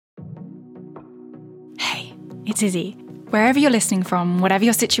it's Izzy. Wherever you're listening from, whatever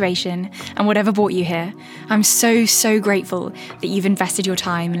your situation, and whatever brought you here, I'm so grateful that you've invested your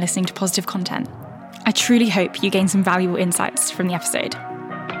time in listening to positive content. I truly hope you gain some valuable insights from the episode.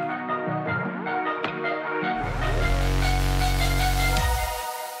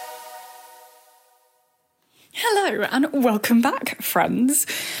 Hello and welcome back, friends.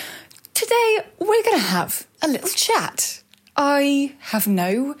 Today we're going to have a little chat. I have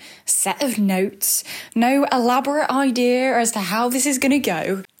no set of notes, no elaborate idea as to how this is going to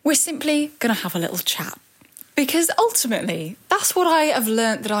go. We're simply going to have a little chat. Because ultimately, that's what I have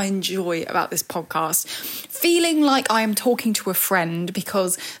learnt that I enjoy about this podcast. Feeling like I am talking to a friend,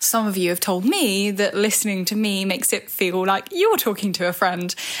 because some of you have told me that listening to me makes it feel like you're talking to a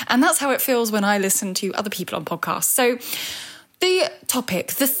friend. And that's how it feels when I listen to other people on podcasts. So the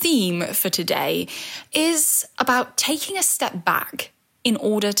topic, the theme for today is about taking a step back in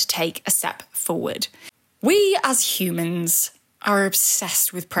order to take a step forward. We as humans are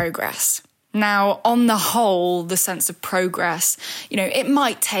obsessed with progress. Now, on the whole, the sense of progress, it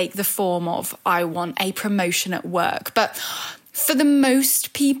might take the form of, I want a promotion at work. But for the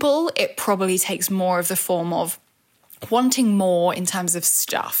most people, it probably takes more of the form of wanting more in terms of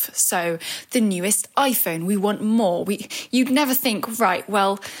stuff. So the newest iPhone, we want more. You'd never think, right,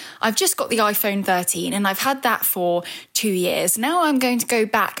 well, I've just got the iPhone 13 and I've had that for 2 years. Now I'm going to go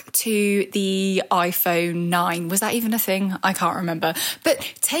back to the iPhone 9. Was that even a thing? I can't remember.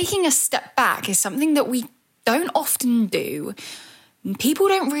 But taking a step back is something that we don't often do. People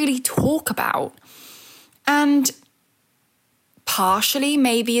don't really talk about. And partially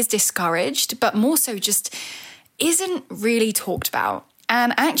maybe is discouraged, but more so just isn't really talked about.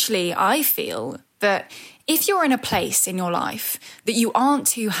 And actually, I feel that if you're in a place in your life that you aren't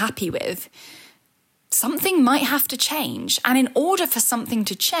too happy with, something might have to change. And in order for something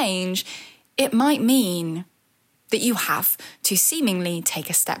to change, it might mean that you have to seemingly take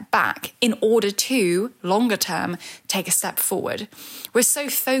a step back in order to, longer term, take a step forward. We're so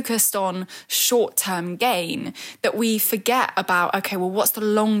focused on short-term gain that we forget about, okay, well, what's the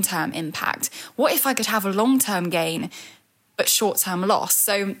long-term impact? What if I could have a long-term gain but short-term loss?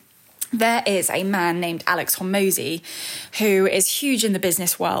 So there is a man named Alex Hormozi who is huge in the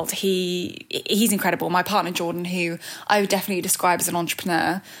business world. He's incredible. My partner Jordan, who I would definitely describe as an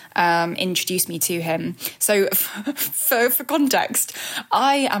entrepreneur, introduced me to him. So for context,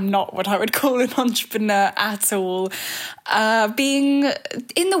 I am not what I would call an entrepreneur at all. Being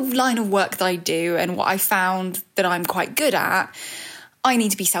in the line of work that I do and what I found that I'm quite good at, I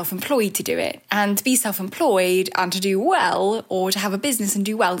need to be self-employed to do it. And to be self-employed and to do well, or to have a business and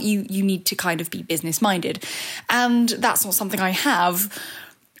do well, you need to kind of be business-minded. And that's not something I have,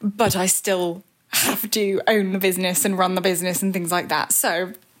 but I still have to own the business and run the business and things like that.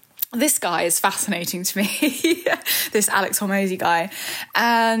 So this guy is fascinating to me, this Alex Hormozi guy.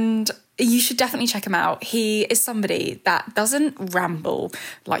 And you should definitely check him out. He is somebody that doesn't ramble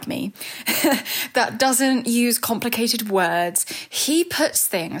like me, that doesn't use complicated words. He puts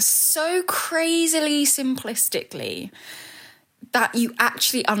things so crazily simplistically that you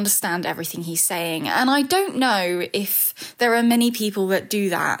actually understand everything he's saying. And I don't know if there are many people that do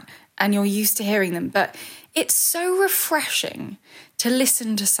that and you're used to hearing them, but it's so refreshing to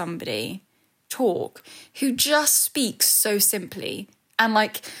listen to somebody talk who just speaks so simply. And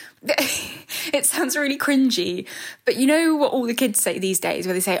it sounds really cringy, but you know what all the kids say these days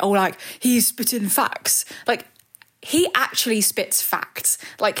where they say, he's spitting facts. He actually spits facts.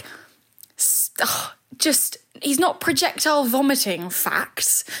 He's not projectile vomiting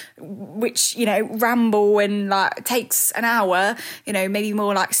facts, which, ramble and takes an hour, maybe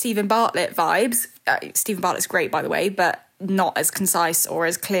more like Stephen Bartlett vibes. Stephen Bartlett's great, by the way, but not as concise or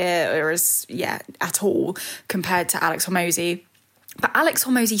as clear or as, at all compared to Alex Hormozi. But Alex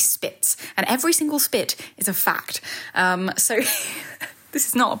Hormozi spits, and every single spit is a fact. So this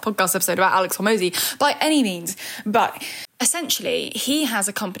is not a podcast episode about Alex Hormozi by any means, but essentially he has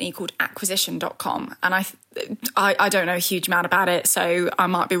a company called Acquisition.com, and I don't know a huge amount about it, so I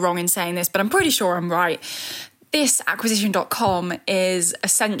might be wrong in saying this, but I'm pretty sure I'm right. This Acquisition.com is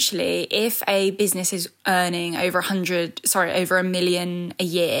essentially if a business is earning over $1 million a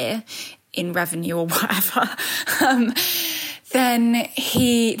year in revenue or whatever, then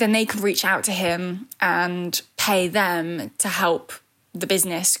they can reach out to him and pay them to help the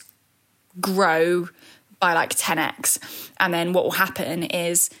business grow by 10x. And then what will happen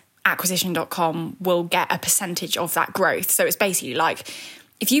is Acquisition.com will get a percentage of that growth. So it's basically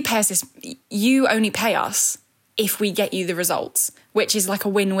if you pay us this, you only pay us if we get you the results, which is a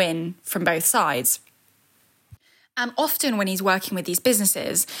win-win from both sides. And often when he's working with these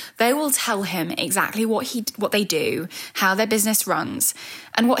businesses, they will tell him exactly what they do, how their business runs.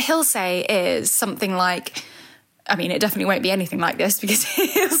 And what he'll say is something like, I mean, it definitely won't be anything like this because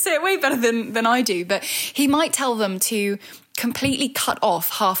he'll say it way better than I do, but he might tell them to completely cut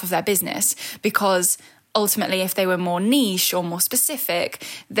off half of their business because ultimately if they were more niche or more specific,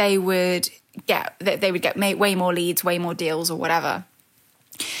 they would get way more leads, way more deals or whatever.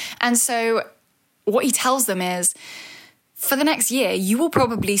 And so what he tells them is, for the next year, you will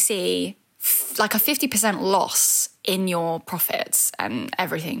probably see like a 50% loss in your profits and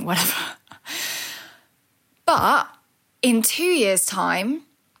everything, whatever. But in 2 years' time,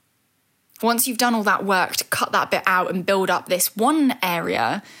 once you've done all that work to cut that bit out and build up this one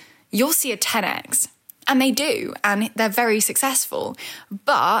area, you'll see a 10x. And they do, and they're very successful.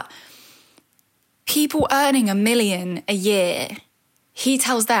 But people earning $1 million a year, he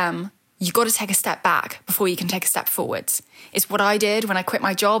tells them, you've got to take a step back before you can take a step forwards. It's what I did when I quit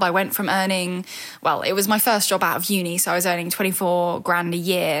my job. I went from earning, well, it was my first job out of uni, so I was earning 24 grand a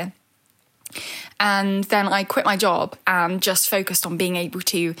year. And then I quit my job and just focused on being able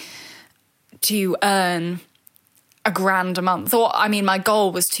to earn $1,000 a month. Or, I mean, my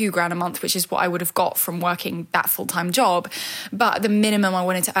goal was $2,000 a month, which is what I would have got from working that full-time job. But the minimum I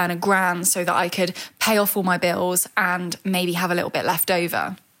wanted to earn $1,000 so that I could pay off all my bills and maybe have a little bit left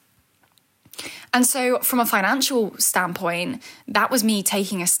over. And so from a financial standpoint, that was me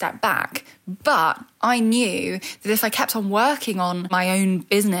taking a step back. But I knew that if I kept on working on my own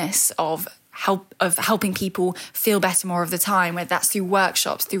business of helping people feel better more of the time, whether that's through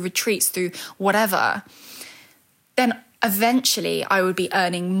workshops, through retreats, through whatever, then eventually I would be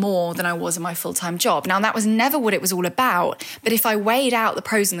earning more than I was in my full-time job. Now, that was never what it was all about. But if I weighed out the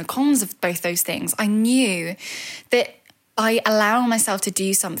pros and the cons of both those things, I knew that by allowing myself to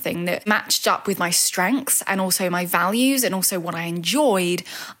do something that matched up with my strengths and also my values and also what I enjoyed,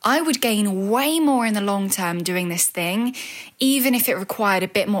 I would gain way more in the long term doing this thing, even if it required a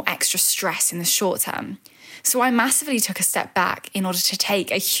bit more extra stress in the short term. So I massively took a step back in order to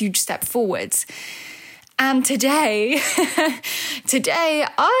take a huge step forwards. And today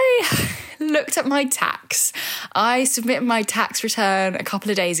I looked at my tax. I submitted my tax return a couple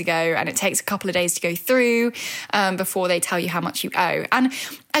of days ago, and it takes a couple of days to go through before they tell you how much you owe. And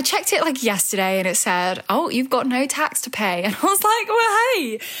I checked it like yesterday and it said, oh, you've got no tax to pay. And I was like, well,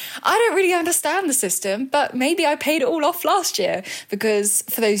 hey, I don't really understand the system, but maybe I paid it all off last year, because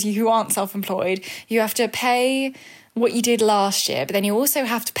for those of you who aren't self-employed, you have to pay what you did last year, but then you also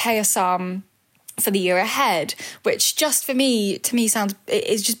have to pay a sum for the year ahead, which just to me sounds,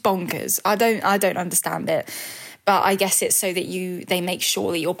 it's just bonkers. I don't understand it, but I guess it's so that they make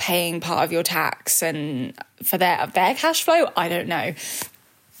sure that you're paying part of your tax and for their cash flow. I don't know.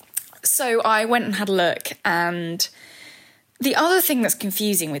 So I went and had a look, and the other thing that's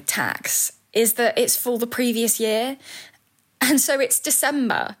confusing with tax is that it's for the previous year, and so it's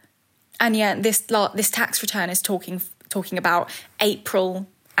December, and yet this tax return is talking about April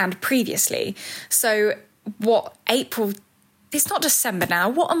and previously. So what, April, it's not December now.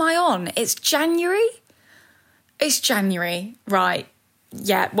 What am I on? It's January? It's January, right.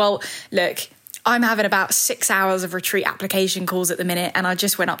 Yeah, well, look, I'm having about 6 hours of retreat application calls at the minute, and I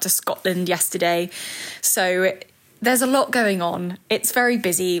just went up to Scotland yesterday. So there's a lot going on. It's very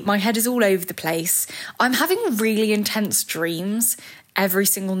busy. My head is all over the place. I'm having really intense dreams every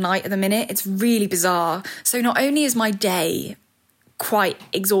single night at the minute. It's really bizarre. So not only is my day quite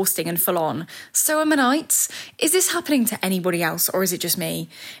exhausting and full on, so are my nights. Is this happening to anybody else, or is it just me?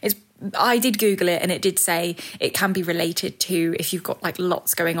 I did Google it, and it did say it can be related to if you've got like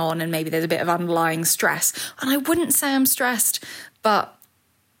lots going on and maybe there's a bit of underlying stress. And I wouldn't say I'm stressed, but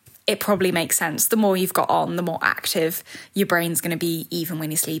it probably makes sense. The more you've got on, the more active your brain's going to be, even when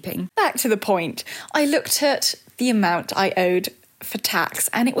you're sleeping. Back to the point, I looked at the amount I owed for tax,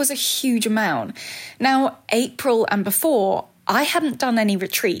 and it was a huge amount. Now, April and before, I hadn't done any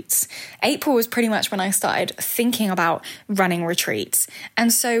retreats. April was pretty much when I started thinking about running retreats.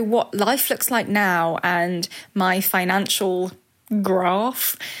 And so what life looks like now and my financial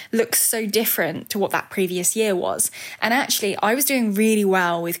graph looks so different to what that previous year was. And actually, I was doing really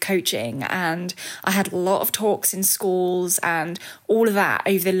well with coaching, and I had a lot of talks in schools and all of that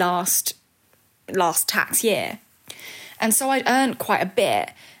over the last tax year. And so I'd earned quite a bit.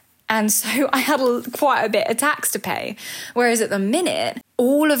 And so I had quite a bit of tax to pay. Whereas at the minute,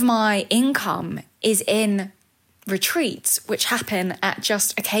 all of my income is in retreats, which happen at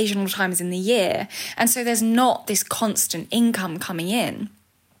just occasional times in the year. And so there's not this constant income coming in.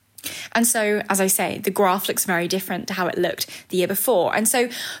 And so, as I say, the graph looks very different to how it looked the year before. And so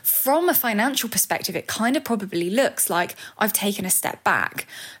from a financial perspective, it kind of probably looks like I've taken a step back.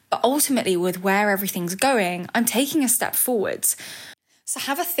 But ultimately, with where everything's going, I'm taking a step forwards. So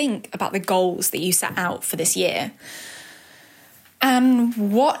have a think about the goals that you set out for this year.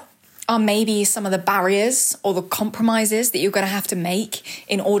 And what are maybe some of the barriers or the compromises that you're going to have to make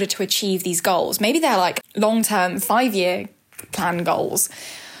in order to achieve these goals? Maybe they're like long-term 5-year plan goals,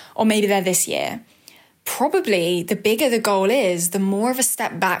 or maybe they're this year. Probably the bigger the goal is, the more of a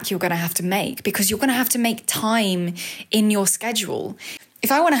step back you're going to have to make, because you're going to have to make time in your schedule.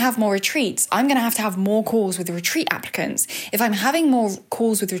 If I want to have more retreats, I'm going to have more calls with the retreat applicants. If I'm having more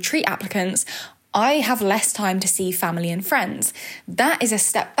calls with retreat applicants, I have less time to see family and friends. That is a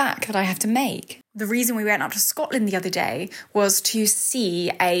step back that I have to make. The reason we went up to Scotland the other day was to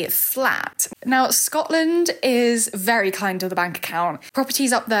see a flat. Now, Scotland is very kind to the bank account.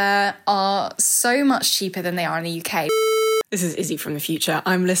 Properties up there are so much cheaper than they are in the UK. This is Izzy from the future.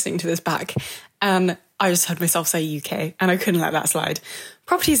 I'm listening to this back and I just heard myself say UK and I couldn't let that slide.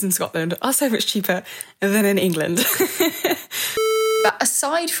 Properties in Scotland are so much cheaper than in England. But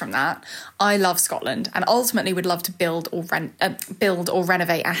aside from that, I love Scotland and ultimately would love to build or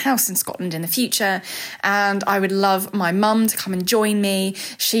renovate a house in Scotland in the future. And I would love my mum to come and join me.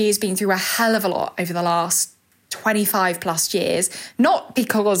 She's been through a hell of a lot over the last 25 plus years, not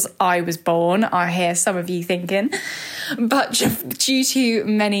because I was born, I hear some of you thinking, but due to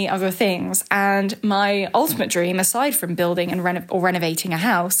many other things. And my ultimate dream, aside from building and renovating a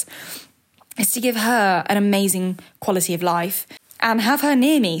house, is to give her an amazing quality of life and have her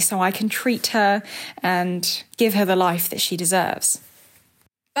near me so I can treat her and give her the life that she deserves.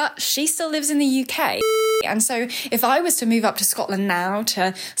 But she still lives in the UK. And so if I was to move up to Scotland now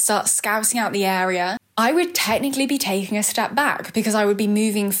to start scouting out the area, I would technically be taking a step back because I would be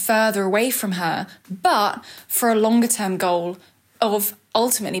moving further away from her, but for a longer term goal of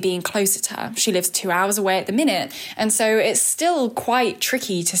ultimately being closer to her. She lives 2 hours away at the minute, and so it's still quite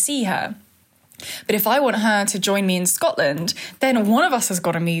tricky to see her. But if I want her to join me in Scotland, then one of us has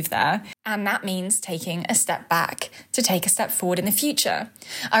got to move there. And that means taking a step back to take a step forward in the future.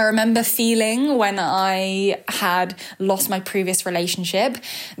 I remember feeling when I had lost my previous relationship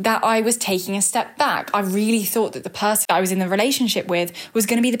that I was taking a step back. I really thought that the person I was in the relationship with was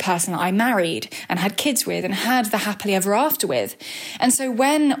going to be the person that I married and had kids with and had the happily ever after with. And so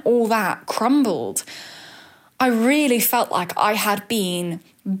when all that crumbled, I really felt like I had been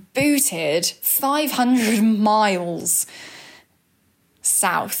booted 500 miles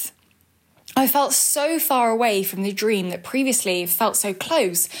south. I felt so far away from the dream that previously felt so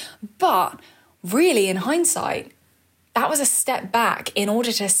close, but really in hindsight, that was a step back in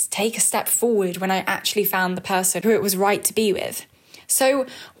order to take a step forward when I actually found the person who it was right to be with. So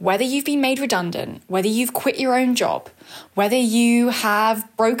whether you've been made redundant, whether you've quit your own job, whether you have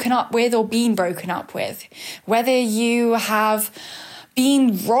broken up with or been broken up with, whether you have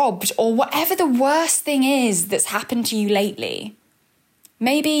been robbed or whatever the worst thing is that's happened to you lately,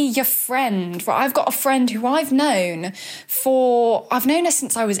 maybe your friend, I've got a friend who I've known her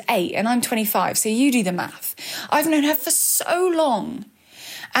since I was 8 and I'm 25, so you do the math. I've known her for so long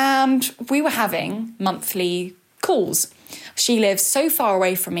and we were having monthly calls. She lives so far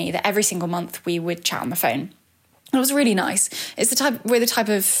away from me that every single month we would chat on the phone. It was really nice. We're the type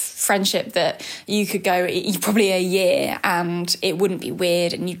of friendship that you could go probably a year and it wouldn't be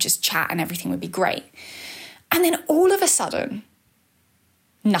weird and you'd just chat and everything would be great. And then all of a sudden,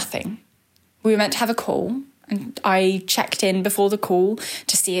 nothing. We were meant to have a call and I checked in before the call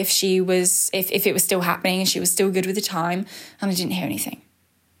to see if it was still happening and she was still good with the time, and I didn't hear anything.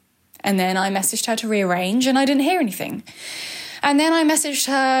 And then I messaged her to rearrange and I didn't hear anything. And then I messaged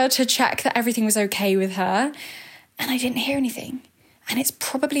her to check that everything was okay with her and I didn't hear anything. And it's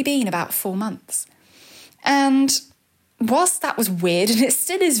probably been about 4 months. And whilst that was weird, and it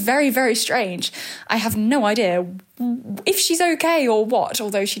still is very, very strange, I have no idea if she's okay or what,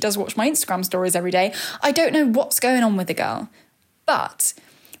 although she does watch my Instagram stories every day. I don't know what's going on with the girl. But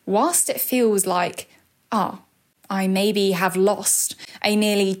whilst it feels like, I maybe have lost a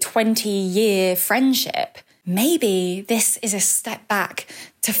nearly 20-year friendship, maybe this is a step back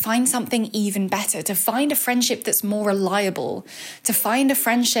to find something even better, to find a friendship that's more reliable, to find a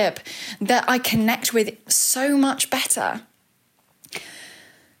friendship that I connect with so much better.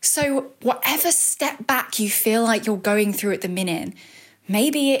 So whatever step back you feel like you're going through at the minute,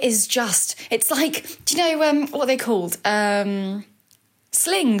 maybe it is it's like, do you know what are they called?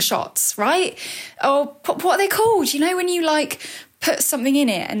 Slingshots, right? Or what are they called? You know, when you like put something in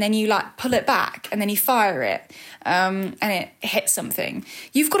it and then you like pull it back and then you fire it and it hits something.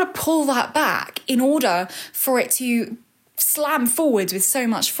 You've got to pull that back in order for it to slam forwards with so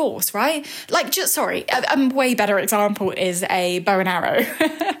much force, right? Like, a way better example is a bow and arrow.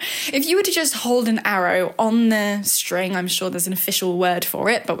 If you were to just hold an arrow on the string, I'm sure there's an official word for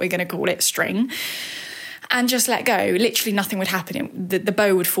it, but we're going to call it string, and just let go, literally nothing would happen. The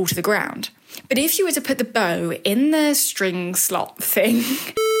bow would fall to the ground. But if you were to put the bow in the string slot thing...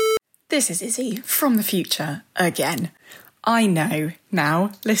 This is Izzy from the future again. I know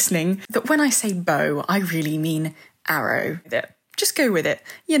now, listening, that when I say bow, I really mean arrow. Just go with it.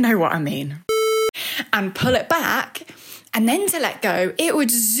 You know what I mean. And pull it back, and then to let go, it would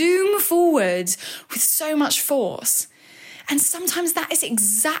zoom forwards with so much force. And sometimes that is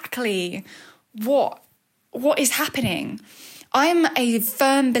exactly what is happening. I'm a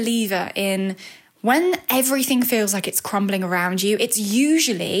firm believer in when everything feels like it's crumbling around you, it's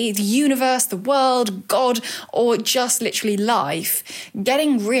usually the universe, the world, God, or just literally life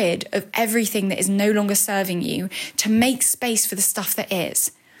getting rid of everything that is no longer serving you to make space for the stuff that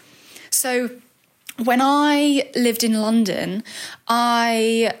is. So when I lived in London,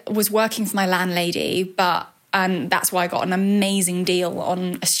 I was working for my landlady, and that's why I got an amazing deal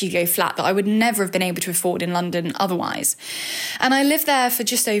on a studio flat that I would never have been able to afford in London otherwise. And I lived there for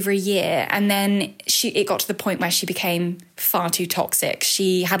just over a year, and then it got to the point where she became far too toxic.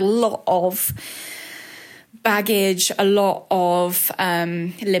 She had a lot of baggage, a lot of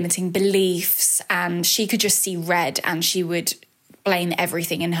limiting beliefs, and she could just see red, and she would blame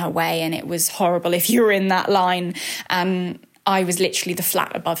everything in her way, and it was horrible if you were in that line. And I was literally the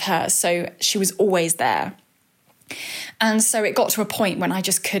flat above her, so she was always there. And so it got to a point when I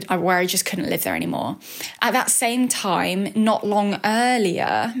just couldn't live there anymore. At that same time, not long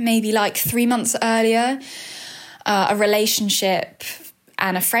earlier, maybe like 3 months earlier, a relationship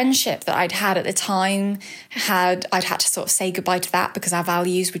and a friendship that I'd had at the time I'd had to sort of say goodbye to that because our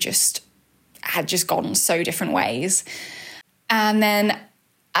values had just gone so different ways. And then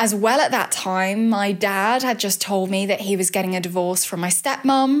as well at that time, my dad had just told me that he was getting a divorce from my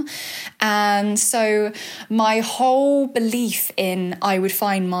stepmom. And so my whole belief in I would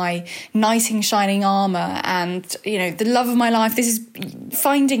find my knight in shining armour and, the love of my life, this is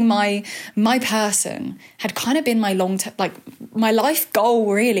finding my person, had kind of been my long-term, my life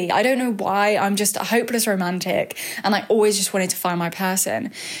goal, really. I don't know why. I'm just a hopeless romantic. And I always just wanted to find my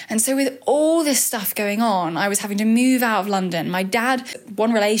person. And so with all this stuff going on, I was having to move out of London. My dad,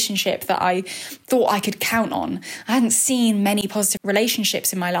 one relationship that I thought I could count on. I hadn't seen many positive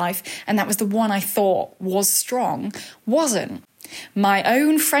relationships in my life, and that was the one I thought was strong, wasn't. My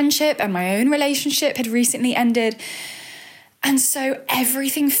own friendship and my own relationship had recently ended, and so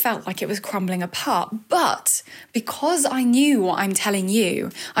everything felt like it was crumbling apart. But because I knew what I'm telling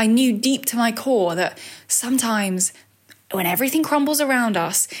you, I knew deep to my core that sometimes when everything crumbles around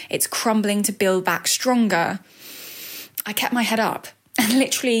us, it's crumbling to build back stronger. I kept my head up. And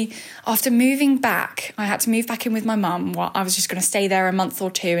literally, after moving back, I had to move back in with my mum. Well, I was just going to stay there a month or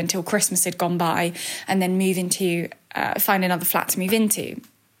two until Christmas had gone by and then find another flat to move into.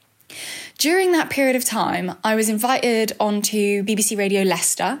 During that period of time, I was invited onto BBC Radio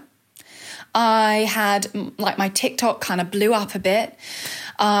Leicester. I had, my TikTok kind of blew up a bit.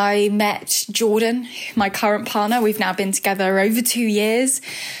 I met Jordan, my current partner. We've now been together over 2 years,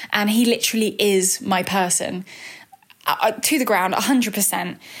 and he literally is my person. To the ground,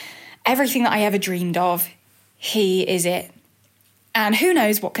 100%. Everything that I ever dreamed of, he is it. And who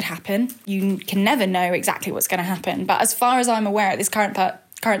knows what could happen? You can never know exactly what's going to happen. But as far as I'm aware at this current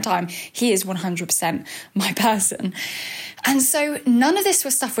time, he is 100% my person. And so none of this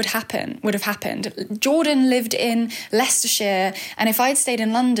stuff would have happened. Jordan lived in Leicestershire, and if I'd stayed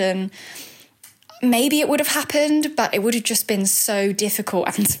in London, maybe it would have happened, but it would have just been so difficult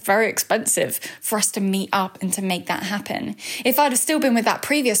and very expensive for us to meet up and to make that happen. If I'd have still been with that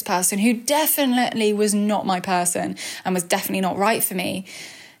previous person who definitely was not my person and was definitely not right for me,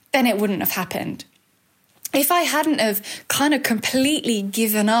 then it wouldn't have happened. If I hadn't have kind of completely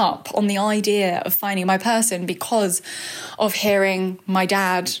given up on the idea of finding my person because of hearing my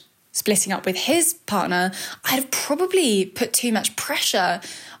dad splitting up with his partner, I'd have probably put too much pressure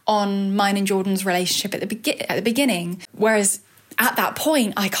on mine and Jordan's relationship at the beginning. Whereas at that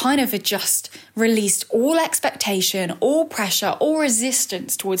point, I kind of had just released all expectation, all pressure, all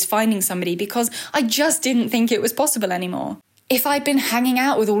resistance towards finding somebody because I just didn't think it was possible anymore. If I'd been hanging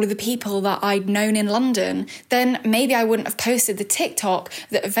out with all of the people that I'd known in London, then maybe I wouldn't have posted the TikTok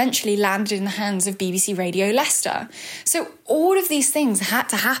that eventually landed in the hands of BBC Radio Leicester. So all of these things had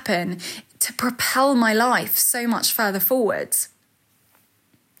to happen to propel my life so much further forwards.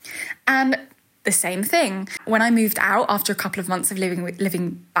 And the same thing. When I moved out after a couple of months of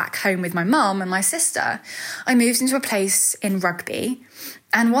living back home with my mum and my sister, I moved into a place in Rugby.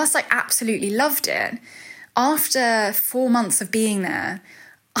 And whilst I absolutely loved it, after 4 months of being there,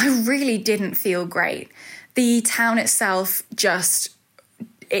 I really didn't feel great. The town itself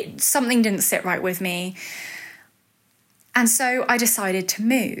something didn't sit right with me. And so I decided to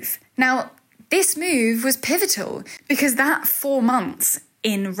move. Now, this move was pivotal because that 4 months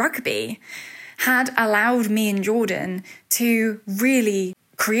in Rugby had allowed me and Jordan to really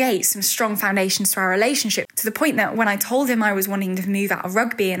create some strong foundations to our relationship, to the point that when I told him I was wanting to move out of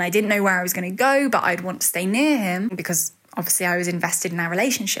Rugby and I didn't know where I was going to go, but I'd want to stay near him because obviously I was invested in our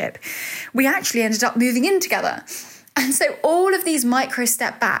relationship, we actually ended up moving in together. And so all of these micro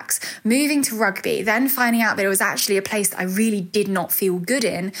step backs, moving to Rugby, then finding out that it was actually a place that I really did not feel good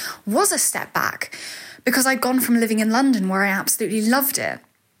in, was a step back because I'd gone from living in London where I absolutely loved it.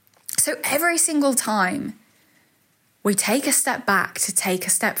 So every single time we take a step back to take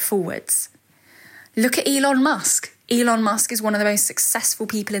a step forwards. Look at Elon Musk. Elon Musk is one of the most successful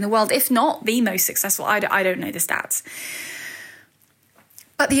people in the world, if not the most successful. I don't know the stats.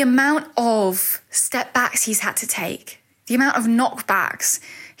 But the amount of step backs he's had to take, the amount of knockbacks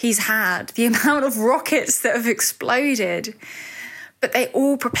he's had, the amount of rockets that have exploded, but they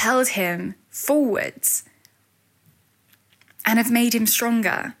all propelled him forwards and have made him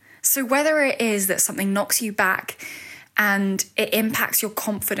stronger. So whether it is that something knocks you back and it impacts your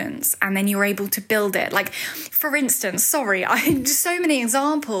confidence and then you're able to build it. Like, for instance, so many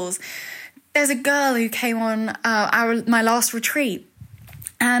examples. There's a girl who came on my last retreat.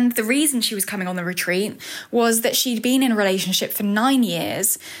 And the reason she was coming on the retreat was that she'd been in a relationship for 9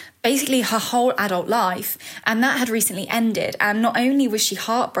 years, basically her whole adult life, and that had recently ended. And not only was she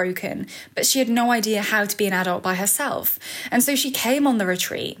heartbroken, but she had no idea how to be an adult by herself. And so she came on the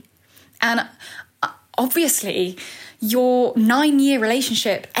retreat. And obviously, your 9-year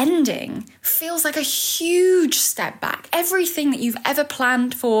relationship ending feels like a huge step back. Everything that you've ever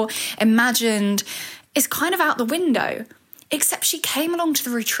planned for, imagined, is kind of out the window. Except she came along to the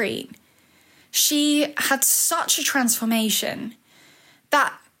retreat. She had such a transformation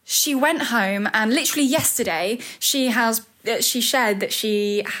that she went home, and literally yesterday she shared that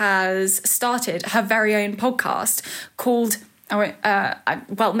she has started her very own podcast called,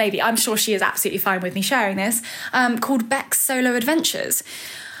 I'm sure she is absolutely fine with me sharing this, called Beck's Solo Adventures.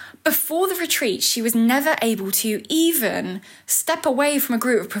 Before the retreat, she was never able to even step away from a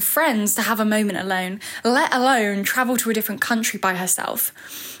group of friends to have a moment alone, let alone travel to a different country by herself.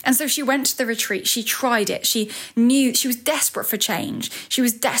 And so she went to the retreat, she tried it, she knew she was desperate for change, she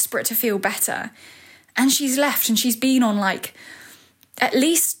was desperate to feel better. And she's left and she's been on like at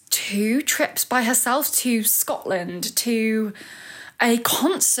least 2 trips by herself to Scotland, to a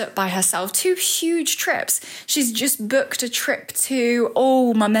concert by herself, 2 huge trips. She's just booked a trip to,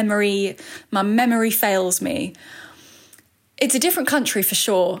 my memory fails me. It's a different country for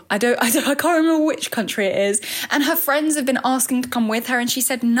sure. I can't remember which country it is. And her friends have been asking to come with her and she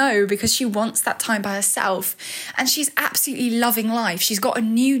said no because she wants that time by herself. And she's absolutely loving life. She's got a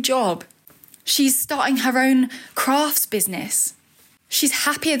new job. She's starting her own crafts business. She's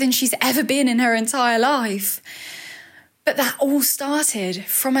happier than she's ever been in her entire life. But that all started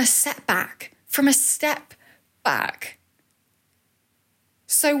from a setback, from a step back.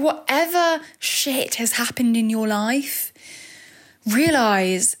 So whatever shit has happened in your life,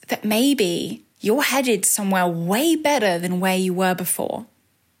 realise that maybe you're headed somewhere way better than where you were before.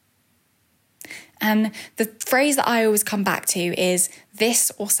 And the phrase that I always come back to is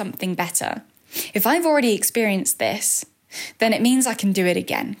this or something better. If I've already experienced this, then it means I can do it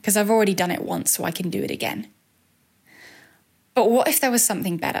again because I've already done it once, so I can do it again. But what if there was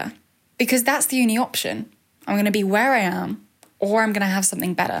something better? Because that's the only option. I'm going to be where I am, or I'm going to have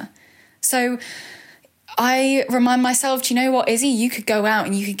something better. So I remind myself, do you know what, Izzy? You could go out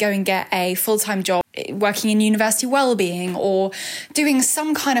and you could go and get a full-time job working in university wellbeing or doing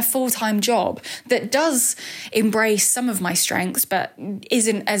some kind of full-time job that does embrace some of my strengths, but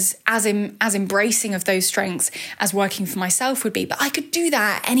isn't as embracing of those strengths as working for myself would be. But I could do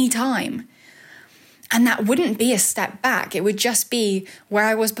that at any time. And that wouldn't be a step back. It would just be where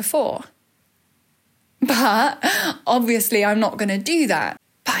I was before. But obviously I'm not going to do that.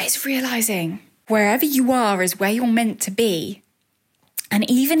 But it's realising wherever you are is where you're meant to be. And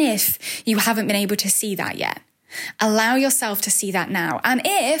even if you haven't been able to see that yet, allow yourself to see that now. And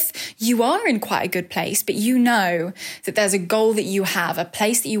if you are in quite a good place, but you know that there's a goal that you have, a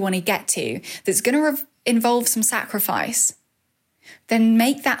place that you want to get to, that's going to involve some sacrifice, then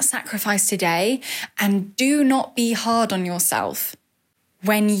make that sacrifice today and do not be hard on yourself.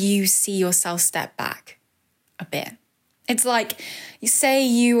 when you see yourself step back a bit. It's like, you say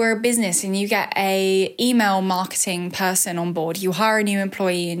you are a business and you get a email marketing person on board, you hire a new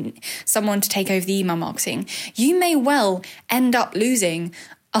employee and someone to take over the email marketing. You may well end up losing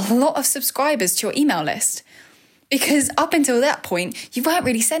a lot of subscribers to your email list, because up until that point, you weren't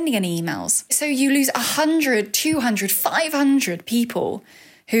really sending any emails. So you lose 100, 200, 500 people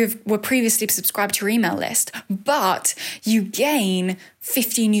who were previously subscribed to your email list, but you gain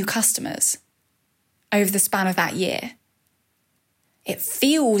 50 new customers over the span of that year. It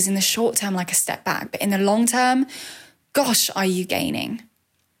feels in the short term like a step back, but in the long term, gosh, are you gaining?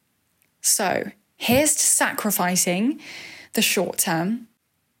 So here's to sacrificing the short term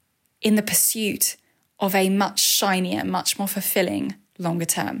in the pursuit of a much shinier, much more fulfilling longer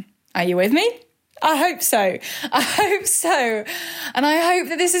term. Are you with me? I hope so. I hope so. And I hope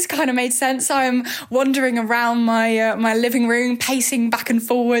that this has kind of made sense. I'm wandering around my living room, pacing back and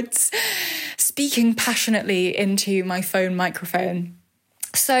forwards, speaking passionately into my phone microphone.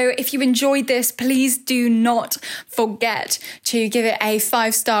 So if you enjoyed this, please do not forget to give it a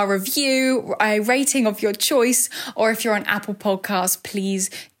 5-star review, a rating of your choice, or if you're on Apple Podcasts, please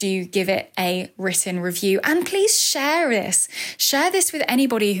do give it a written review. And please share this. Share this with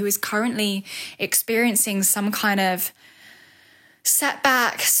anybody who is currently experiencing some kind of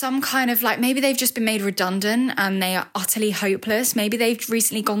setback, some kind of maybe they've just been made redundant and they are utterly hopeless. Maybe they've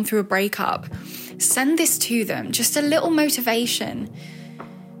recently gone through a breakup. Send this to them, just a little motivation.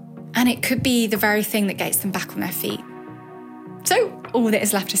 And it could be the very thing that gets them back on their feet. So all that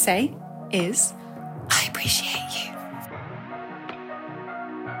is left to say is, I appreciate you.